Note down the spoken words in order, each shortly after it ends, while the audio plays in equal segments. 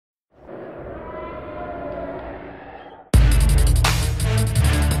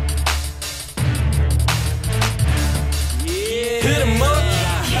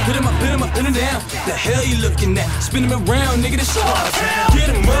pin it down. The hell you looking at? Spin them around, nigga, this Scartown. Get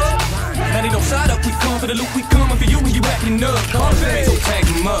him up. Now they don't side up, we come for the loop, we coming for you when you acting up. Califate, so tag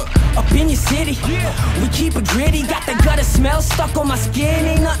him up. Up in your city, we keep it gritty. Got the gutter smell stuck on my skin.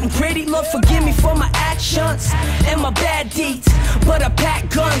 Ain't nothing pretty. Lord, forgive me for my actions and my bad deeds, but I pack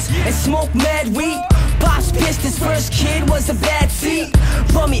guns and smoke mad weed. Pops pissed his first kid was a bad seed.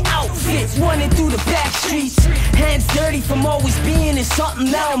 Bummy outfits running through the back streets. Hands dirty from always being in something.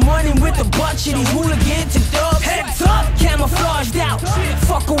 Now I'm running with a bunch of these hooligans and dubs. Heads up, camouflaged out.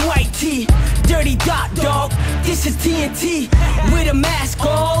 Fuck a white tee, dirty dot dog. This is TNT with a mask on.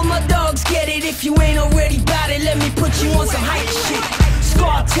 All my dogs get it. If you ain't already bout it, let me put you on some hype shit.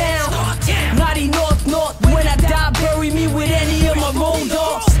 Scartown, naughty north. When I die, bury me with any of my road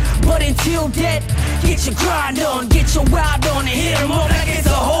dogs. But until then, get your grind on, get your wild on, and hit 'em up like it's a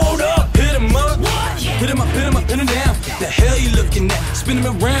hold up. Hit him up, hit him up, hit him up, pin him down. The hell you looking at? Spin him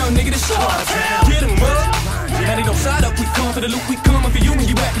around, nigga, this Scartown. Get him up. Now they don't side up, we come for the loop, we coming for you when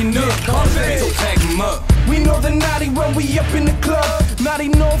you acting up. Califate, so tag him up. We know the naughty when we up in the club. Naughty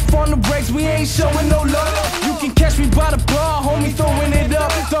north on the breaks, we ain't showing no love. You can catch me by the bar, homie, throwing it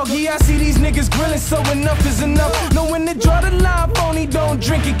up. Doggy, I see these niggas grilling, so enough is enough. Know when to draw the line, phony, don't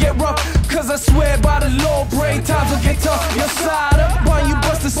drink it, get rough. Cause I swear by the Lord, break times will get tough. Your side up, while you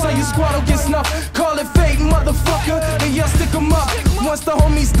bust the sun, your squad will get snuffed. Call it fate, motherfucker, and y'all stick 'em up. Once the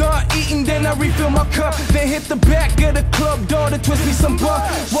homies done eating, then I refill my cup. Then hit the back of the club door to twist me some buck.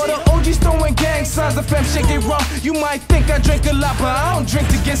 While the OG's throwing gang signs, the fam shake it rough. You might think I drink a lot, but I don't drink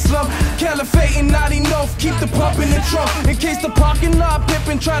to get slumped. Califate and naughty north, keep the pump in the trunk. In case the parking lot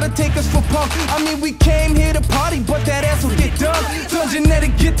pippin' try to take us for punk. I mean, we came here to party, but that ass will get done. Dungeon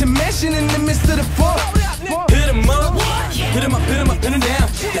genetic get to meshing in the midst of the funk. Hit him up, hit him up, hit him up, pin him down.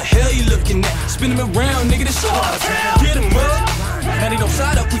 The hell you looking at? Spin him around, nigga, this Scartown. Get him up. Now they don't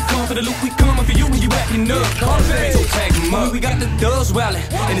side up, we come for the loop, we coming for you when you acting up. Califate, so tag him up. We got the dubs wildin',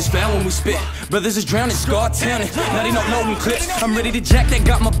 and it's found when we spit. Brothers is drowning, Scartownin'. Now they not loading clips. I'm ready to jack that,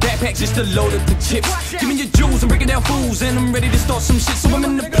 got my backpack just to load up the chips. Give me your jewels, I'm breaking down fools, and I'm ready to start some shit. So I'm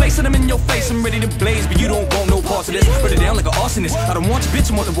in the place and I'm in your face, I'm ready to blaze, but you don't want no parts of this. Put it down like an arsonist. I don't want your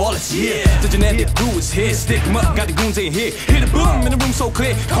bitch, I want the wallets, yeah. The genetic glue is here, stick 'em up, got the goons in here. Hit a boom, in the room so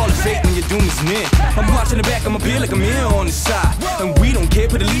clear. Call it fate when your doom is near. I'm watching the back, I'm up here like I'm here on the side. And we don't care,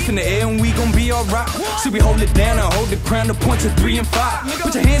 put a leaf in the air and we gon' be alright. So we hold it down and hold the crown to point to 3 and 5.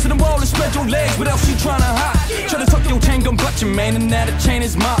 Put your hands on the wall and spread your legs, what else you tryna hide? Try to tuck your chain, gon' butt your man, and now the chain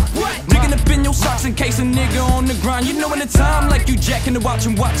is mine. Digging up in your socks in case a nigga on the grind. You know when the time like you jacking the watch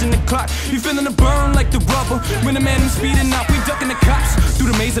and watching the clock. You feeling the burn like the rubber when the man who's speeding out. We ducking the cops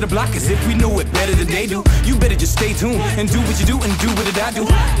through the maze of the block as if we know it better than they do. You better just stay tuned and do what you do and do what did I do.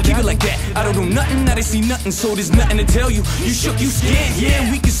 Keep it like that, I don't do nothing, now they see nothing, so there's nothing to tell you. You shook, you scared,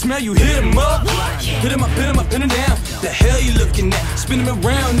 yeah, we can smell you. Hit him up, hit him up, hit him up, pin him down. The hell you looking at? Spin him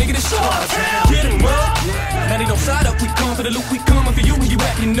around, nigga, this Scartown. Get him up, now they don't side up, we come for the loop, we coming for you when you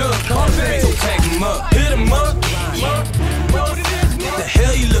acting up. Califate, so tag him up, hit him up. The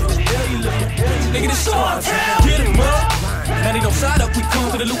hell you looking, nigga, this Scartown. Get him up, now they don't side up, we come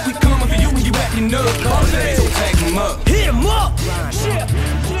for the loop, we coming for you when you acting up. Califate, so tag him up. Hit him up,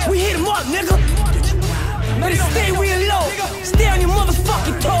 we hit him up, nigga. Better stay real low, stay on your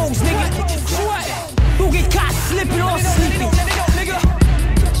motherfucking toes, nigga. Don't get caught slipping or sleeping.